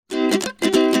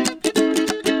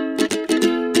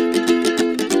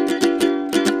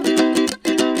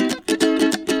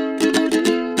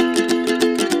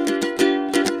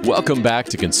Welcome back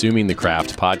to Consuming the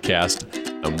Craft podcast.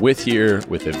 I'm here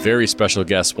with a very special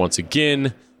guest once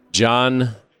again,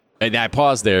 John. And I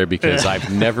paused there because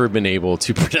I've never been able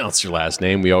to pronounce your last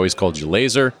name. We always called you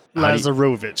Laser.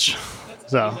 Lazarovich.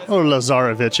 Or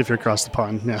Lazarovich if you're across the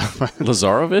pond. Yeah.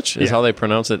 Lazarovich is how they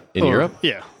pronounce it in Europe?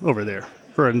 Yeah, over there.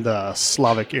 We're in the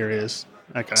Slavic areas.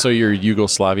 Okay. So you're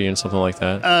Yugoslavian, something like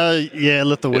that? Yeah,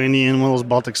 Lithuanian, one of those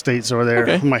Baltic states over there.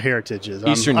 Okay. My heritage is.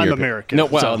 Eastern I'm Europe. American. No,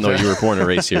 you were born and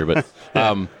raised here. But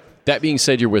that being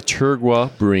said, you're with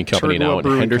Turgua Brewing Company now in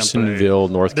Hendersonville,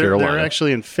 North Carolina. They're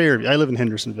actually in Fairview. I live in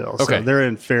Hendersonville, so they're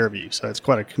in Fairview. So it's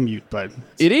quite a commute. But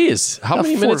it is. How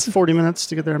many minutes? 40 minutes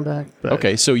to get there and back. But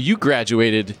okay, so you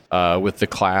graduated with the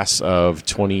class of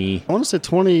 20... I want to say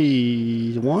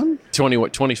 21?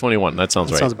 2021. That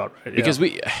sounds right. Sounds about right. Because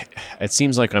it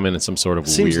seems like I'm in some sort of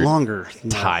weird longer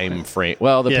time frame.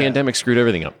 Well, the pandemic screwed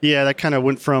everything up. Yeah, that kind of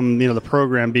went from the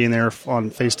program being there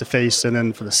on face to face, and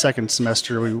then for the second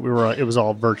semester it was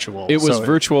all virtual. It was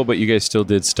virtual, but you guys still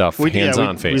did stuff hands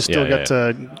on face. We still got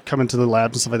to come into the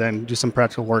labs and stuff like that and do some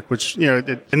practical work, which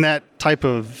in that type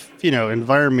of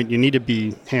environment you need to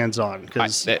be hands on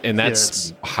and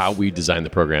that's how we designed the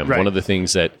program. Right. One of the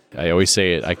things that I always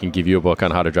say, I can give you a book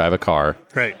on how to drive a car.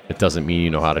 Right. It doesn't mean you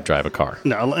know how to drive a car.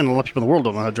 No, and a lot of people in the world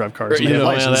don't know how to drive cars.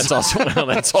 That's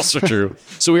also true.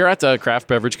 So we were at the Craft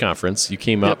Beverage Conference. You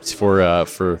came up for.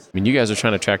 You guys are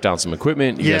trying to track down some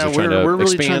equipment. You guys are trying to we're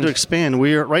really trying to expand.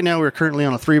 Right now we're currently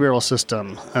on a 3-barrel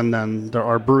system, and then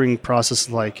our brewing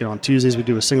process, on Tuesdays we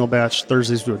do a single batch,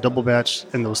 Thursdays we do a double batch,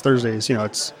 and those Thursdays,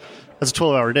 it's a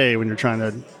 12-hour day when you're trying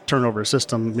to turn over a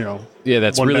system,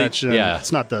 that's one really, batch,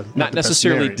 it's not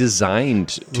necessarily designed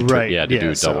to do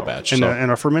a double batch. And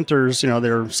our fermenters,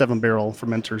 they're 7-barrel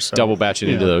fermenters. So, double batching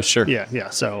into those, sure. Yeah.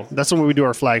 So that's when we do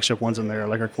our flagship ones in there,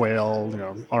 like our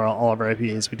quail, all of our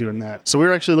IPAs, we do in that. So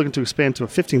we're actually looking to expand to a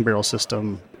 15-barrel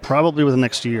system probably within the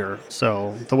next year.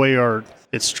 So the way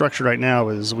it's structured right now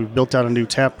is we've built out a new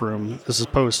tap room. This is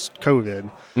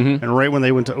post-COVID. Mm-hmm. And right when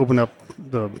they went to open up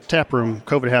the tap room,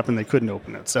 COVID happened. They couldn't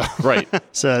open it. So right.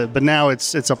 But now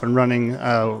it's up and running.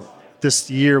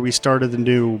 This year we started the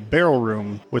new barrel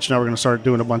room, which now we're going to start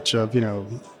doing a bunch of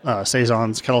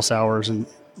saisons, kettle sours, and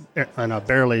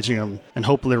barrel aging them, and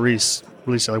hopefully release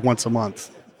it like once a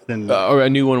month. A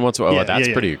new one once. That's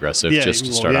pretty aggressive. Just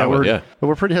to start out with. But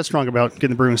we're pretty headstrong about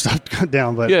getting the brewing stuff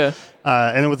down. But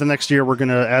and then with the next year, we're going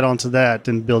to add on to that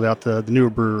and build out the newer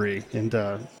brewery and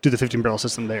do the 15-barrel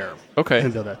system there. Okay.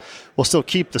 And build that. We'll still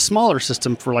keep the smaller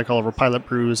system for all of our pilot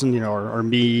brews and our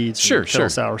meads, kettle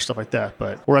sour, stuff like that.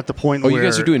 But we're at the point where you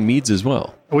guys are doing meads as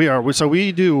well. We are. So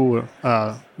we do.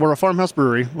 We're a farmhouse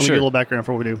brewery. Let me get a little background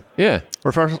for what we do. Yeah. We're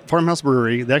a farmhouse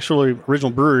brewery. The actual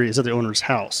original brewery is at the owner's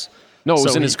house. No, it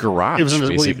was in his garage. It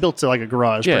was he built it like a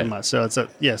garage, pretty much. So it's a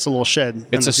little shed.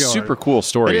 It's a super cool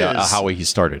story how he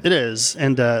started. It is,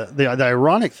 and the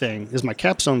ironic thing is my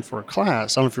capstone for a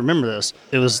class. I don't know if you remember this.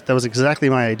 That was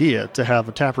exactly my idea, to have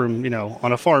a tap room,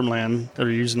 on a farmland that are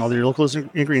using all your local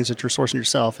ingredients that you're sourcing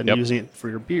yourself and using it for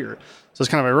your beer. So it's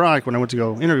kind of ironic when I went to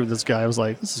go interview this guy. I was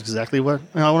like, this is exactly what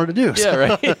I wanted to do. Yeah,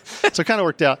 right. So it kind of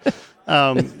worked out.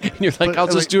 And you're like, I'll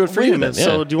just do it for you then. Yeah.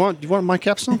 So do you want my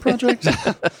capstone project?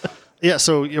 Yeah,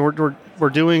 so we're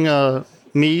doing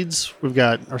meads. We've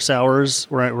got our sours.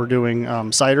 We're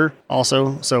doing cider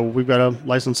also. So we've got a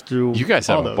license to do. You guys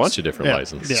have a bunch of different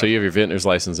licenses. Yeah. So you have your vintner's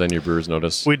license and your brewer's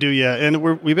notice. We do, yeah. And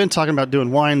we've been talking about doing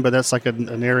wine, but that's like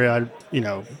an area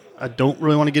I don't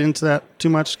really want to get into that too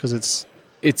much because it's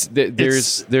it's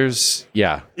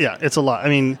a lot. I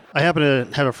mean, I happen to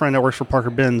have a friend that works for Parker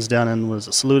Benz down in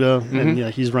Saluda,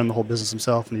 and he's run the whole business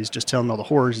himself, and he's just telling me all the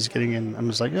horrors he's getting in. I'm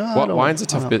just like, wine's a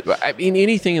tough business. I mean,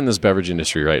 anything in this beverage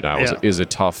industry right now is a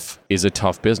tough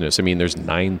business. I mean, there's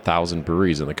 9,000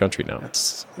 breweries in the country now.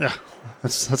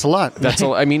 That's a lot.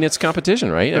 I mean, it's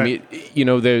competition, right? I mean,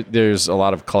 there's a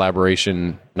lot of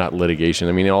collaboration, not litigation.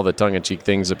 I mean, all the tongue-in-cheek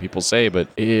things that people say, but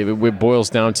it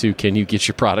boils down to, can you get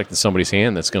your product in somebody's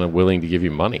hand that's going to willing to give you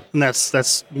money? And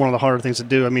that's one of the harder things to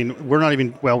do. I mean, we're not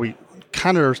even, we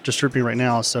kind of are distributing right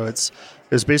now, so it's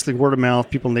basically word of mouth.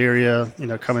 People in the area,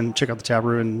 come and check out the tap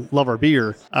room and love our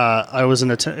beer. I was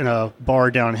in a bar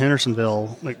down in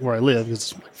Hendersonville, like where I live.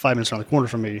 It's like 5 minutes around the corner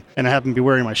from me, and I happened to be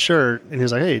wearing my shirt. And he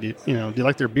was like, "Hey, do you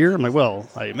like their beer?" I'm like, "Well,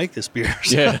 I make this beer."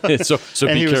 So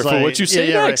be careful what you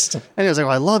say next. Right. And he was like,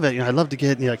 "Well, I love it. I'd love to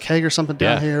get a keg or something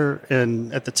down here."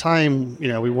 And at the time,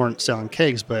 we weren't selling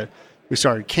kegs, but we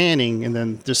started canning. And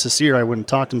then just this year, I went and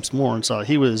talked to him some more and saw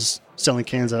he was selling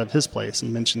cans out of his place,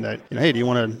 and mentioned that, "Hey, do you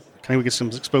want to?" Can we get some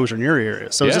exposure in your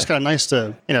area? So it's just kind of nice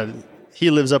to,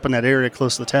 he lives up in that area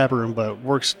close to the tap room, but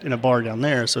works in a bar down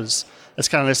there. So it's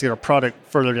kind of nice to get a product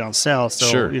further down south.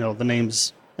 So, the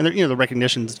name's and the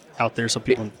recognition's out there, so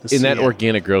people see And that it.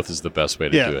 organic growth is the best way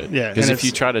to do it. Yeah. Because And if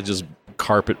you try to just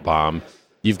carpet bomb,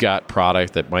 you've got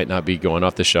product that might not be going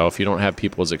off the shelf. You don't have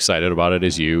people as excited about it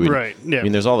as you. And, Right, yeah. I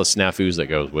mean, there's all the snafus that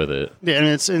goes with it. Yeah, and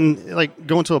it's in like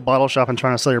going to a bottle shop and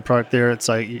trying to sell your product there. It's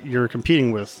like you're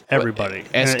competing with everybody.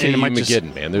 SKU it might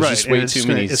McGiddon, man. There's just way and too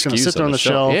many It's going to SKUs sit there on the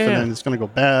shelf, Yeah. and then it's going to go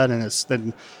bad, and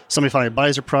then somebody finally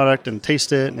buys your product and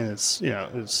tastes it, and it's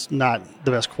it's not the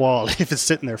best quality if it's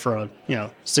sitting there for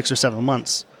 6 or 7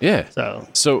 months. Yeah.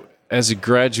 So as a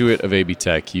graduate of AB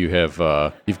Tech, you have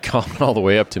you've gone all the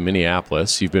way up to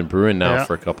Minneapolis. You've been brewing now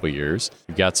for a couple of years.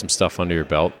 You've got some stuff under your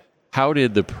belt. How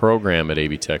did the program at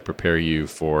AB Tech prepare you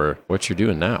for what you're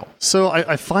doing now? So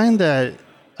I find that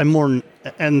I'm more,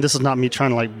 and this is not me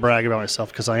trying to like brag about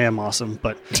myself because I am awesome,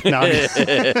 but no,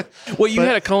 Well, you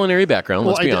had a culinary background.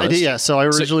 Let's be honest. I did, yeah. So I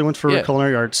originally went for yeah.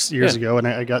 culinary arts years Yeah. ago, and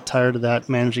I got tired of that,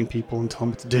 managing people and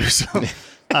telling them what to do. So,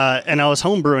 and I was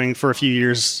home brewing for a few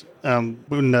years. So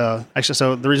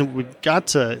the reason we got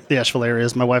to the Asheville area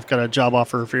is my wife got a job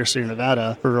offer for Sierra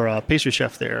Nevada for a pastry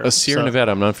chef there. Sierra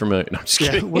Nevada, I'm not familiar. No, I'm just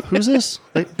kidding. Who's this?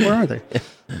 Where are they?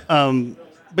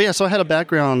 But yeah, so I had a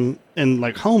background in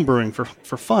like home brewing for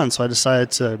fun. So I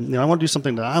decided to, I want to do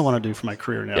something that I want to do for my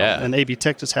career now. Yeah. And AB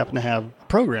Tech just happened to have a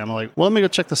program. I'm like, well, let me go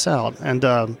check this out. And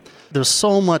there's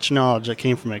so much knowledge that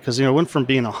came from it because, it went from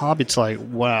being a hobby to like,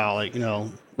 wow, like,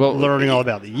 learning all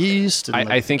about the yeast.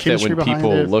 And I think that when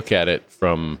people look at it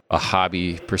from a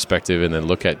hobby perspective and then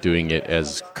look at doing it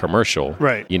as commercial,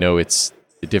 Right. It's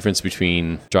the difference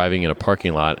between driving in a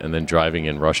parking lot and then driving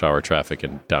in rush hour traffic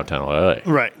in downtown LA.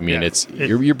 Right. I mean, Yeah.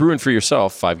 you're brewing for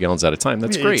yourself 5 gallons at a time.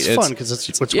 That's great. It's fun because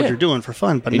it's what you're doing for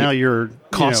fun. But now you're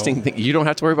costing. You don't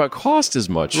have to worry about cost as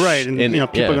much. Right. And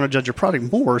people are going to judge your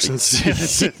product more since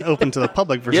it's open to the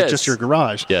public versus just your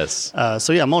garage. Yes.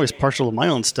 So yeah, I'm always partial to my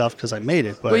own stuff because I made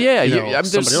it. But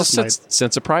there's somebody else a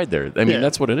sense of pride there. I mean,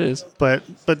 that's what it is. But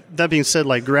that being said,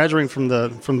 like graduating from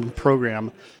the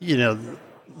program,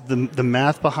 the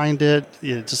math behind it,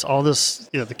 just all this,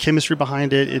 the chemistry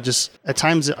behind it, it just at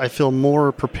times I feel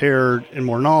more prepared and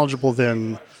more knowledgeable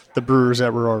than the brewers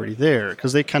that were already there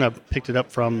because they kind of picked it up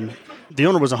from. The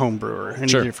owner was a home brewer and he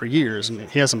did it for years, and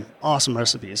he has some awesome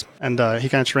recipes. And he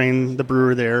kind of trained the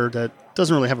brewer there that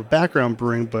doesn't really have a background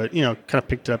brewing, but kind of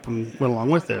picked it up and went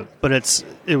along with it. But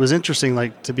it was interesting,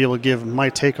 like to be able to give my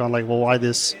take on like, well, why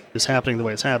this is happening the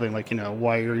way it's happening, like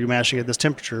why are you mashing at this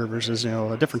temperature versus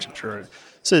a different temperature.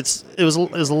 So it was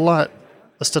a lot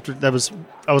of stuff that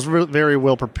I was very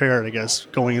well prepared, I guess,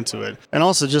 going into it, and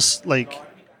also just like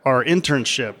our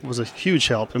internship was a huge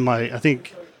help in I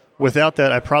think. Without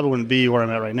that, I probably wouldn't be where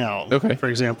I'm at right now. Okay. For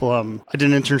example, I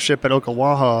did an internship at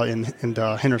Okawaha in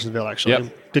Hendersonville, actually.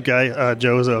 Yep. Good guy.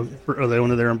 Joe's the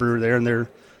owner there and brewer there, and they're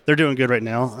doing good right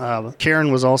now.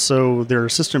 Karen was also their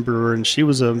assistant brewer, and she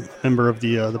was a member of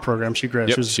the program. She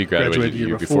graduated. She graduated a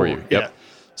year before you. Yep. Yeah.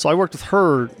 So I worked with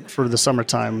her for the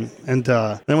summertime, and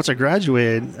then once I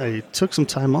graduated, I took some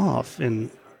time off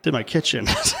and did my kitchen.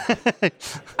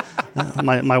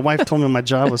 My wife told me my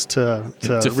job was to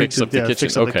fix up the kitchen.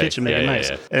 Fix up the kitchen, make it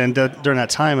nice. Yeah. And during that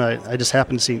time, I just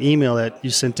happened to see an email that you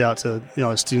sent out to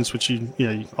students, which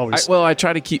you always. I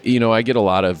try to keep. I get a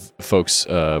lot of folks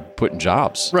putting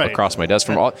jobs across my desk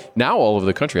from all over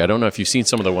the country. I don't know if you've seen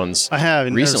some of the ones. I have,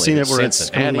 and recently. I've seen it where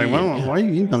it's kind of like, well, why are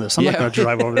you emailing this? I'm not going to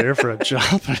drive over there for a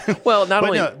job. Well,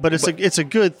 but it's a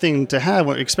good thing to have,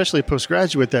 especially a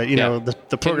postgraduate that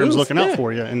the program's looking out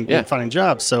for you and finding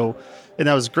jobs. So. And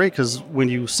that was great because when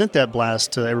you sent that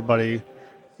blast to everybody,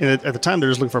 at the time they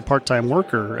were just looking for a part-time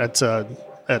worker at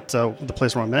the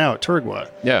place where I'm now at Turgwa.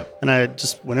 Yeah. And I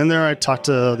just went in there. I talked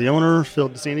to the owner, Phil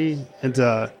Dicini,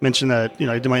 and mentioned that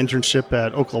I did my internship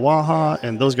at Okawaha,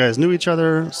 and those guys knew each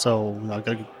other, so I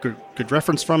got a good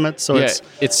reference from it. So it's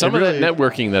some of that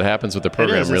networking that happens with the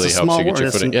program really helps you get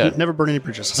your foot in. Yeah. Never burn any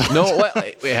bridges. No,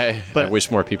 I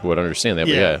wish more people would understand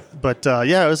that. But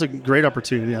it was a great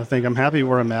opportunity. I think I'm happy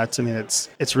where I'm at. I mean,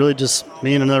 it's really just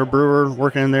me and another brewer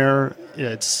working in there.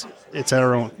 It's at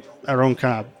our own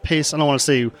kind of pace. I don't want to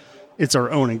say it's our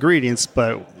own ingredients,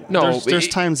 but there's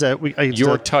times that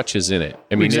your touch is in it.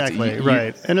 I mean, exactly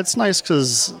right, and it's nice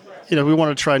because we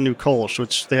want to try new Kolsch,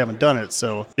 which they haven't done it.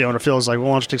 So the owner feels like, well,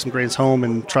 why don't you take some grains home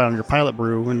and try it on your pilot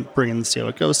brew and bring in and see how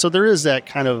it goes. So there is that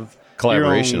kind of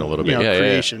collaboration a little bit,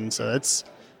 creation. So it's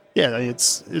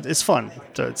fun.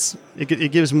 So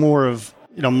it gives more of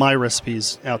my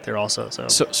recipes out there also.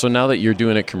 So now that you're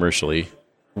doing it commercially,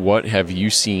 what have you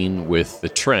seen with the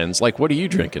trends? Like, what are you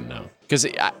drinking now? Because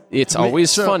it's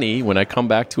always funny when I come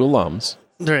back to alums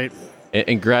right.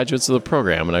 and graduates of the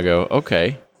program, and I go,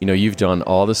 okay, you've done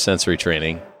all the sensory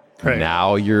training. Right.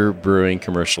 Now you're brewing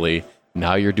commercially.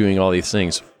 Now you're doing all these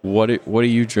things. What are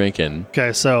you drinking?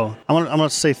 Okay, so I'm gonna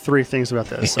say three things about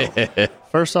this. So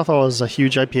first off, I was a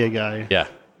huge IPA guy. Yeah.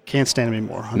 Can't stand them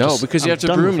anymore. Because you have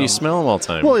to brew them and you smell them all the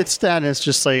time. Well, it's that, and it's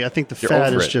just like I think the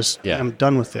fat is just. Yeah. I'm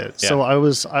done with it. Yeah. So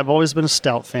I've always been a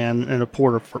stout fan and a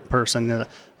porter person.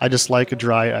 I just like a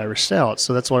dry Irish stout,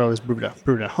 so that's why I always brewed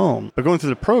at home. But going through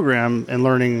the program and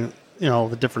learning,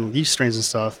 the different yeast strains and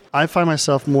stuff, I find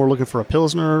myself more looking for a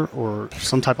Pilsner or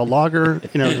some type of lager.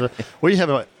 We have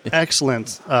an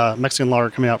excellent Mexican lager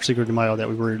coming out for Cinco de Mayo that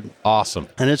we brewed. Awesome.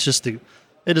 And it's just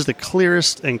it is the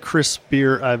clearest and crisp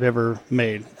beer I've ever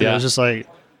made. And it was just like,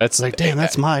 damn,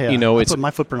 that's my, I put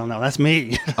my footprint on that. That's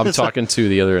me. I'm talking to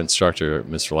the other instructor,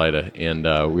 Mr. Lida, and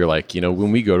we were like,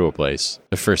 when we go to a place,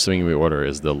 the first thing we order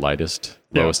is the lightest,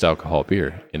 lowest alcohol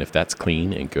beer. And if that's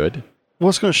clean and good, well,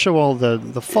 it's going to show all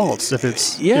the faults if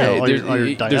it's all your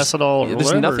diacetyl or there's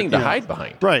whatever. Nothing to hide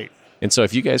behind. Right. And so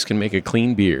if you guys can make a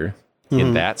clean beer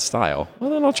in that style,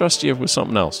 well, then I'll trust you with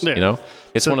something else. Yeah.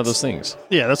 It's one of those things.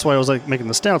 Yeah, that's why I was like making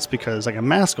the stouts, because I can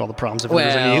mask all the problems if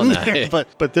there's any in there.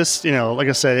 But this, like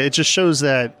I said, it just shows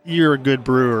that you're a good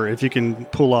brewer if you can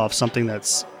pull off something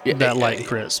that's that light and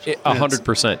crisp.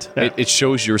 100%. It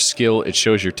shows your skill. It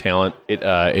shows your talent.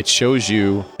 It shows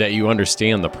you that you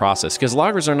understand the process, because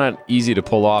lagers are not easy to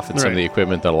pull off in some of the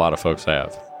equipment that a lot of folks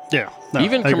have. Yeah.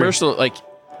 Even commercial, like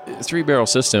 3-barrel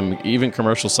system, even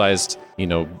commercial sized,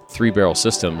 3-barrel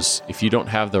systems, if you don't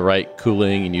have the right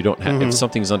cooling and you don't have, if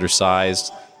something's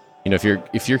undersized, if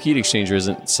your heat exchanger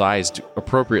isn't sized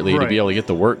appropriately to be able to get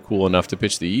the wort cool enough to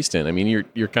pitch the yeast in, I mean,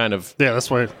 you're kind of... Yeah,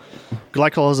 that's why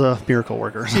glycol is a miracle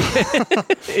worker.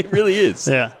 It really is.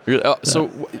 Yeah. So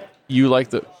you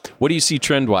like what do you see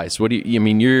trend wise?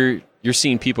 You're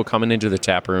seeing people coming into the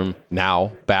tap room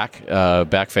now, back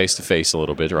face to face a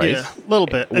little bit, right? Yeah, a little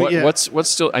bit. What's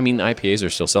still? I mean, IPAs are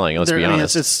still selling. Let's be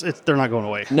honest. They're not going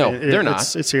away. No, they're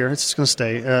not. It's here. It's just going to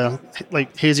stay.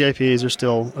 Like hazy IPAs are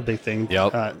still a big thing.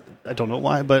 Yep. I don't know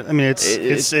why, but I mean, it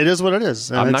is what it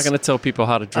is. I'm not going to tell people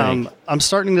how to drink. I'm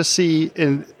starting to see,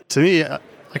 and to me, I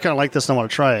kind of like this and I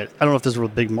want to try it. I don't know if there's a real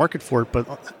big market for it, but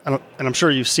and I'm sure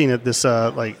you've seen it. This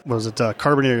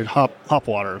carbonated hop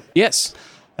water? Yes.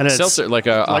 And it's seltzer, like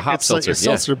a hop seltzer. It's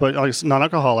seltzer, but it's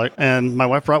non-alcoholic. And my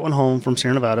wife brought one home from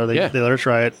Sierra Nevada. They let her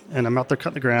try it. And I'm out there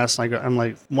cutting the grass. And I'm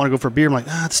like, want to go for a beer? I'm like,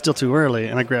 it's still too early.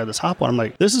 And I grabbed this hop one. I'm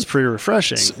like, this is pretty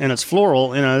refreshing. And it's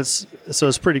floral. So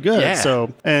it's pretty good. Yeah.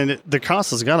 So, and the cost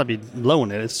has got to be low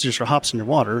in it. It's just your hops in your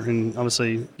water. And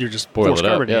obviously, you're just boil it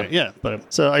up. Yeah.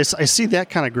 But so I see that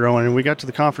kind of growing. And we got to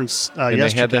the conference yesterday.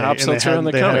 They had the hop seltzer on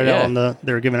the counter.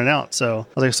 They were giving it out. So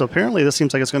I was like, so apparently this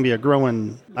seems like it's going to be a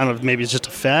growing, I don't know if maybe it's just a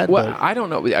fad. Well, I don't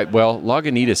know. Well,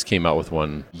 Lagunitas came out with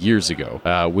one years ago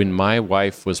when my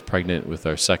wife was pregnant with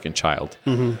our second child,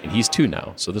 and he's 2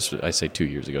 now. So this was, I say 2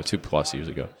 years ago, 2+ years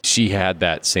ago. She had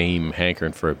that same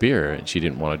hankering for a beer, and she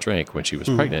didn't want to drink when she was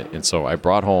pregnant. And so I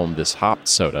brought home this hop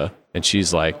soda, and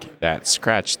she's like, that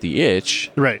scratched the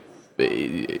itch. Right.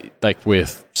 Like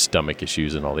with stomach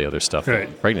issues and all the other stuff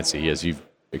in pregnancy, as you've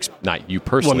not you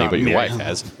personally, but your wife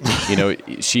has.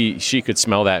 She could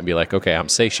smell that and be like, okay, I'm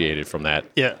satiated from that.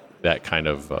 Yeah. That kind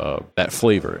of that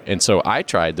flavor. And so I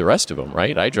tried the rest of them,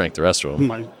 right? I drank the rest of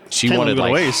them. She wanted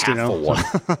like half of one.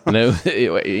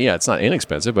 It's not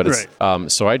inexpensive, but it's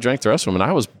so I drank the rest of them and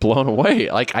I was blown away.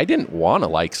 Like I didn't want to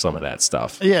like some of that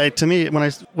stuff. Yeah, to me,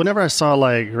 whenever I saw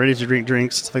like ready to drink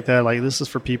drinks, stuff like that, like this is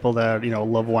for people that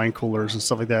love wine coolers and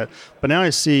stuff like that. But now I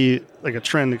see like a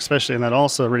trend, especially in that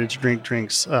also ready to drink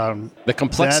drinks. The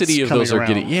complexity of those are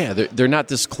getting they're not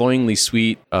this cloyingly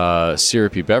sweet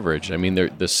syrupy beverage. I mean, the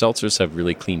seltzers have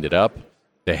really cleaned it up.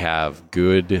 They have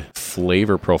good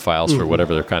flavor profiles for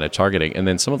whatever they're kind of targeting. And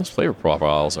then some of those flavor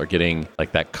profiles are getting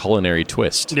like that culinary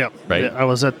twist. Yeah. Right. Yeah, I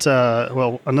was at,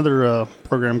 another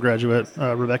program graduate,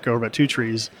 Rebecca over at Two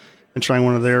Trees, and trying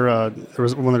one of their, there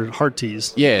was one of their hard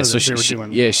teas. Yeah. So she's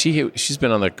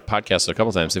been on the podcast a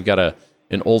couple times. They've got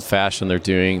an old fashioned they're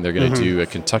going to do a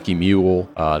Kentucky Mule.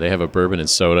 They have a bourbon and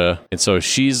soda. And so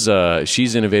she's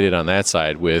innovated on that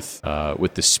side with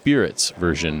the spirits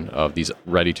version of these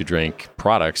ready to drink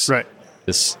products. Right.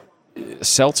 This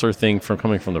seltzer thing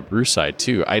coming from the brew side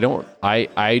too. I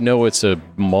know it's a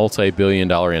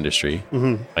multi-billion-dollar industry.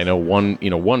 I know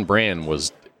one brand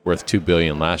was worth $2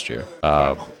 billion last year.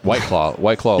 White Claw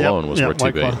alone was worth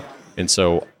 $2 billion. And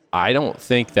so I don't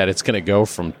think that it's going to go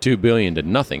from $2 billion to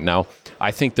nothing. Now, I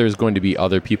think there's going to be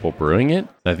other people brewing it.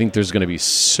 I think there's going to be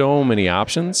so many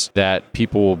options that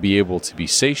people will be able to be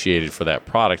satiated for that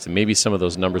product. And maybe some of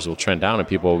those numbers will trend down and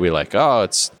people will be like, oh,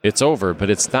 it's over.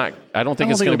 But it's not. I don't think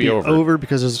it's going to be over.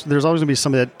 Because there's always going to be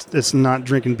somebody that's not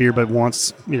drinking beer but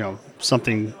wants,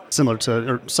 something similar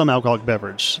to, or some alcoholic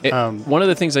beverage. One of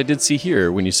the things I did see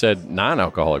here when you said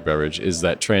non-alcoholic beverage is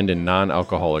that trend in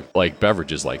non-alcoholic like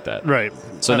beverages like that. Right.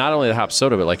 So not only the hop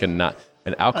soda, but like an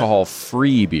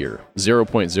alcohol-free beer,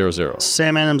 0.00.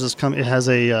 Sam Adams it has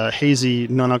a hazy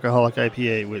non-alcoholic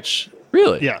IPA, which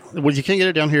Really? yeah, well, you can't get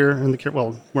it down here in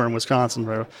we're in Wisconsin,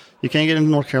 bro. You can't get it in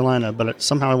North Carolina, but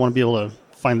somehow I want to be able to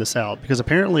find this out because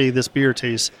apparently this beer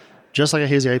tastes just like a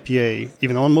hazy IPA,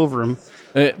 even though I'm over them.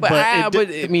 I'd have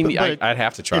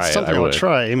to try it. It's something I want to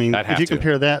try. I mean, if you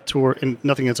compare that to, and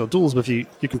nothing against O'Doul's, but if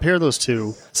you compare those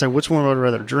two, say which one would I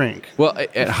rather drink? Well,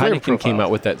 Heineken came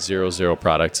out with that 0.0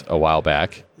 product a while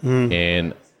back,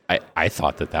 and I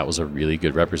thought that was a really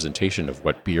good representation of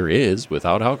what beer is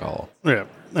without alcohol. Yeah.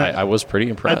 I was pretty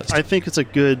impressed. I think it's a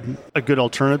good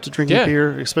alternative to drinking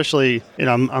beer, especially,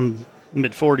 I'm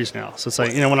mid-40s now. So it's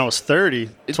like, when I was 30,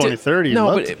 30,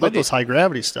 love those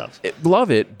high-gravity stuff.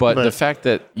 Love it, but the fact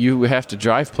that you have to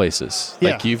drive places.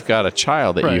 Yeah. Like, you've got a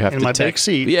child that you have in to my take. back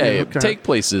seat. Take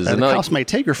places. And the cops may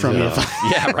take her from you.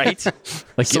 Yeah, right?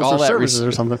 Like Social all that services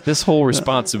or something. This whole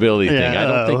responsibility thing, I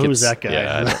don't think who's it's... that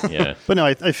guy? Yeah. But no,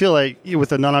 I feel like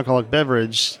with a non-alcoholic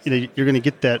beverage, you're going to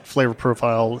get that flavor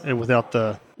profile without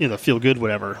the feel good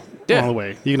whatever along the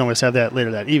way. You can always have that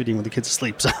later that evening when the kids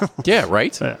asleep. So. Yeah,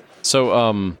 right? Yeah.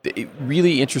 So,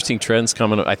 really interesting trends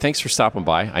coming up. Thanks for stopping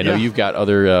by. I know you've got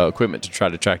other equipment to try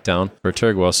to track down for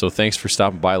Turgwell, so thanks for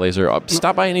stopping by, Laser.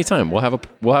 Stop by anytime. We'll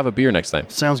have a beer next time.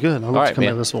 Sounds good. I'll love to come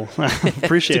to this one.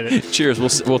 Appreciate it. Cheers.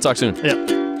 We'll talk soon.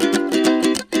 Yeah.